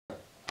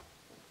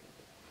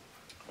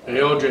Hey,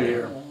 OJ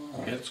here.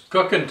 It's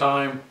cooking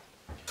time.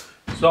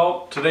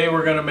 So today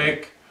we're going to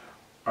make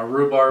a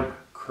rhubarb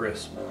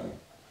crisp.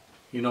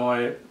 You know,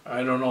 I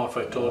don't know if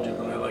I told you,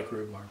 but I like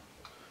rhubarb.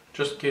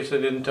 Just in case I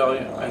didn't tell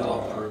you, I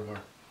love rhubarb.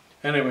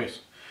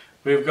 Anyways,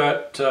 we've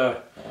got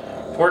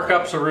 4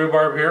 cups of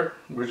rhubarb here.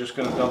 We're just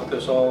going to dump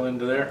this all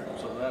into there.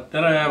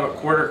 Then I have a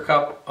 1/4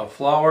 cup of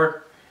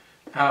flour,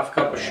 1/2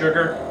 cup of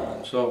sugar.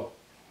 So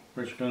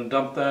we're just going to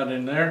dump that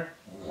in there.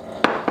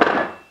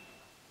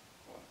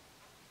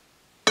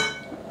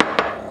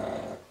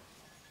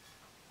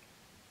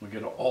 We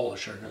get all the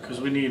sugar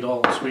because we need all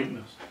the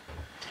sweetness.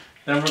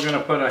 Then we're going to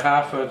put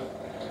 1/2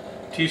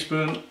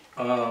 teaspoon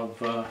of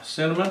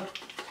cinnamon.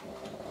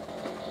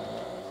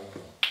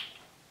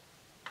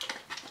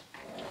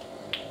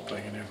 If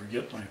I can ever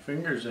get my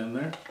fingers in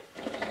there.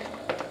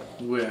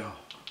 Well,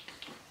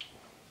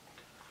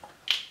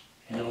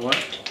 you know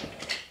what?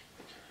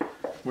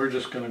 We're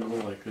just going to go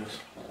like this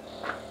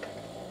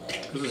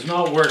because it's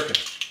not working.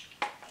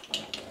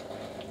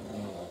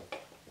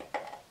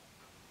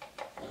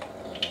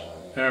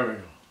 There we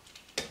go.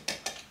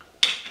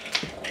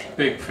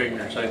 Big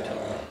fingers, I tell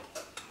you.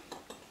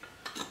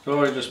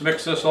 So I just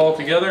mix this all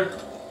together.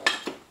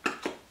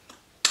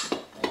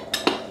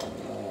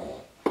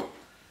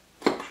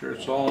 Make sure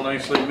it's all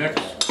nicely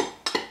mixed.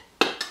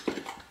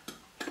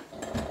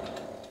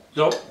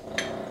 So,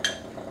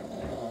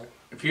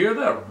 if you hear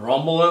that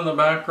rumble in the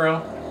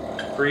background,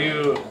 for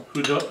you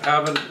who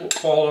haven't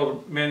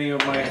followed many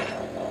of my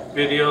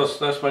videos,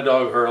 that's my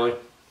dog Hurley.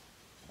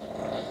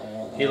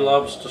 He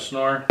loves to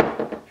snore.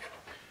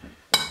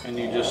 And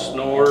he just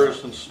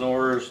snores and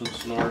snores and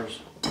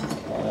snores.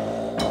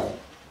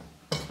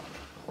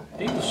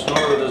 He can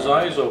snore with his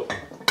eyes open.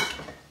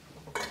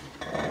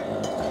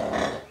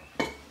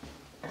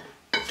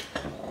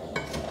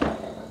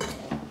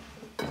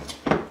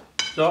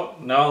 So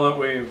now that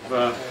we've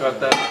got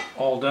that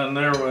all done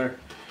there, we're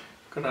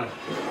gonna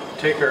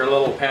take our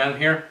little pan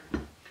here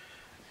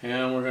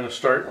and we're gonna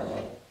start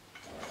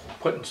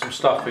putting some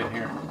stuff in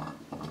here.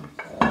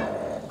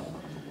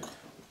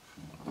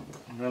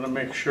 I'm going to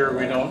make sure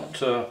we don't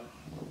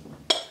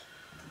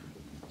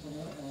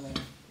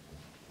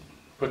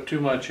put too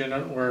much in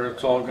it where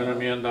it's all going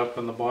to end up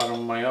in the bottom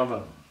of my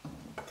oven.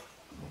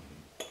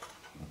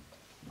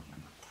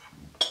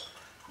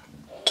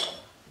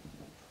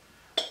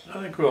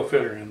 I think we'll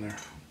fit her in there.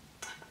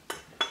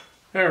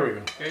 There we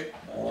go. Okay.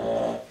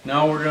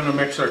 Now we're going to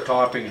mix our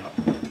topping up.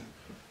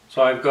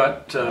 So I've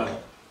got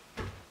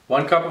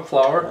 1 cup of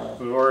flour.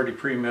 We've already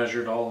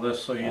pre-measured all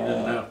this so you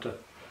didn't have to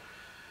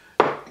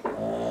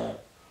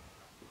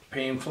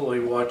painfully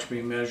watch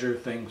me measure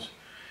things.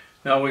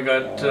 Now we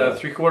got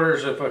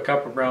 3/4 of a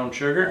cup of brown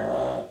sugar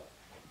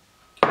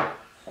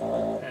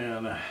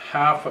and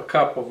 1/2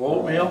 cup of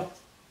oatmeal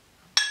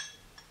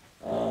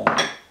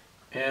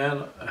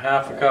and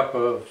 1/2 cup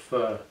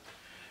of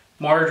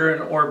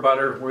margarine or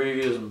butter. We're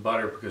using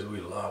butter because we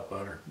love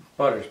butter.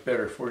 Butter's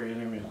better for you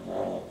anyway.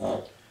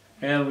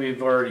 And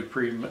we've already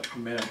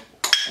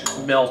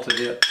melted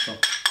it. So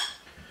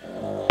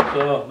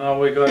now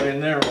we got in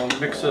there. We'll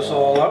mix this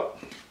all up.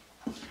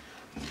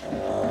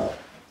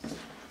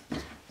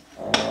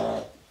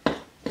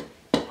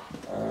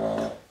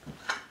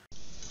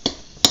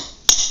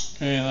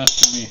 Okay, that's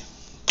going to be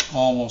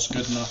almost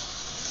good enough.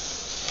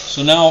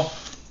 So now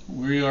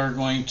we are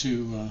going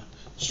to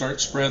start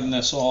spreading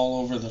this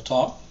all over the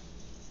top.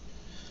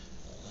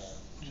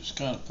 Just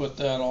kind of put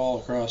that all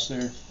across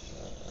there.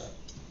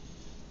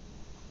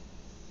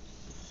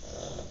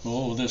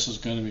 Oh, this is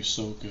going to be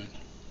so good.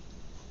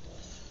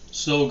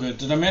 So good.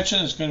 Did I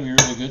mention it's going to be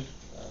really good?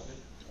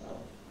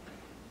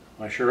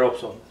 I sure hope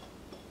so.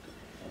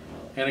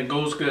 And it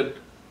goes good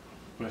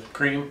with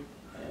cream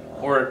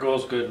or it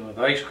goes good with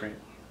ice cream.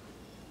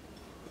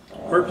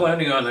 We're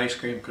planning on ice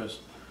cream because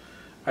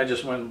I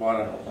just went and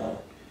bought a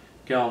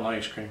gallon of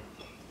ice cream.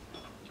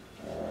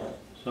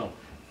 So,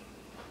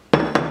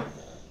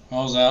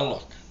 how's that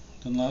look?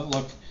 Doesn't that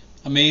look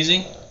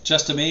amazing?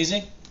 Just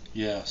amazing?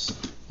 Yes.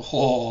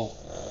 Oh.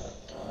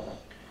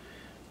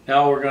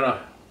 Now we're going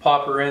to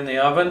pop her in the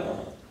oven,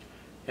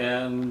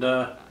 and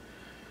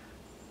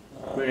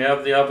we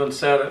have the oven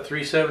set at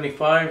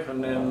 375,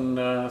 and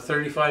in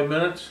 35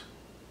 minutes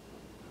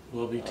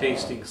we'll be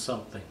tasting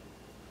something.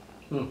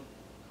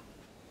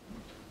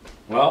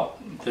 Well,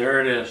 there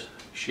it is.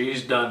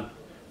 She's done.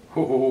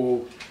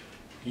 Ooh,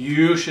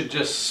 you should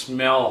just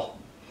smell.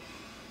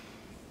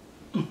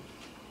 You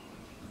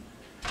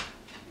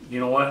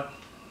know what?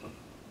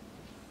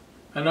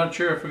 I'm not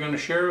sure if we're going to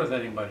share with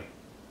anybody,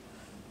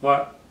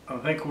 but I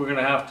think we're going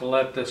to have to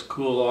let this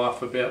cool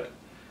off a bit,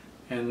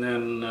 and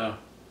then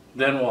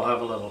we'll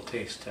have a little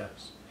taste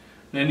test.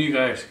 Then you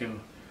guys can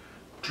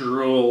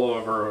drool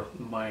over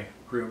my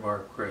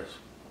rhubarb crisp.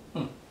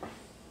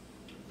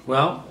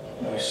 Well,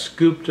 we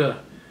scooped a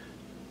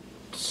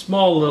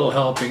small little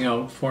helping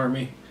out for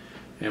me,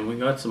 and we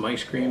got some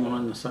ice cream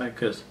on the side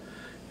because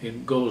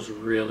it goes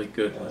really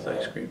good with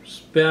ice cream,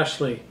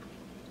 especially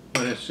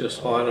when it's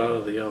just hot out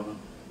of the oven.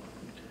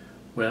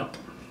 Well,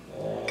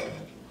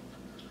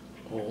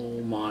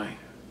 oh my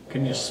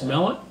Can you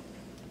smell it?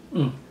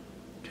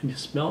 Can you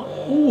smell it?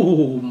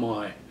 Oh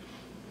my.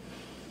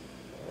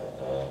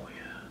 Oh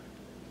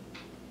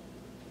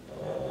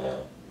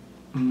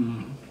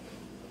yeah.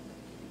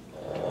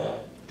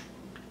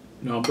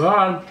 Not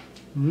bad.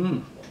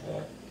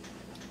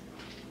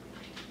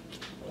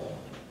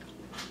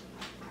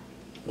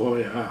 Oh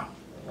yeah.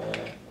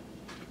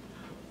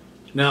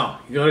 Now,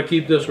 you gotta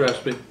keep this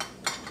recipe.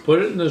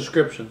 Put it in the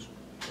descriptions.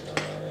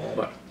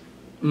 But,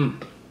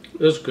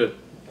 this is good.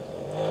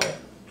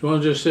 Do you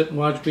want to just sit and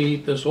watch me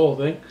eat this whole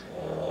thing?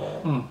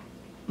 I'm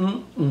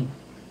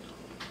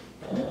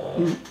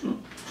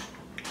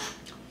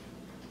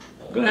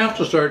gonna have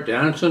to start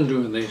dancing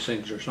doing these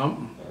things or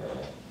something.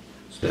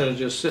 Instead of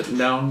just sitting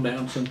down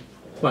dancing.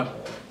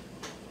 But,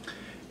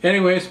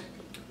 anyways,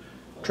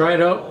 try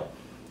it out.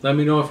 Let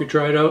me know if you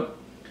try it out.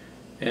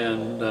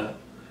 And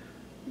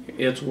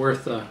it's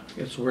worth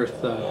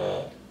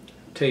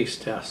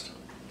taste test.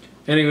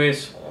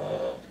 Anyways,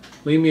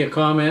 leave me a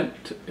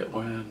comment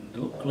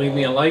and leave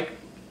me a like,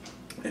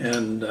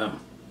 and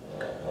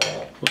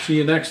we'll see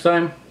you next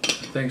time.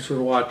 Thanks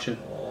for watching.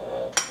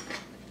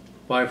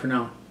 Bye for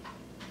now.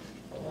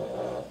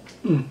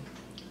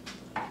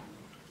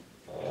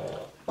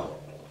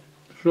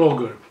 So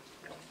good.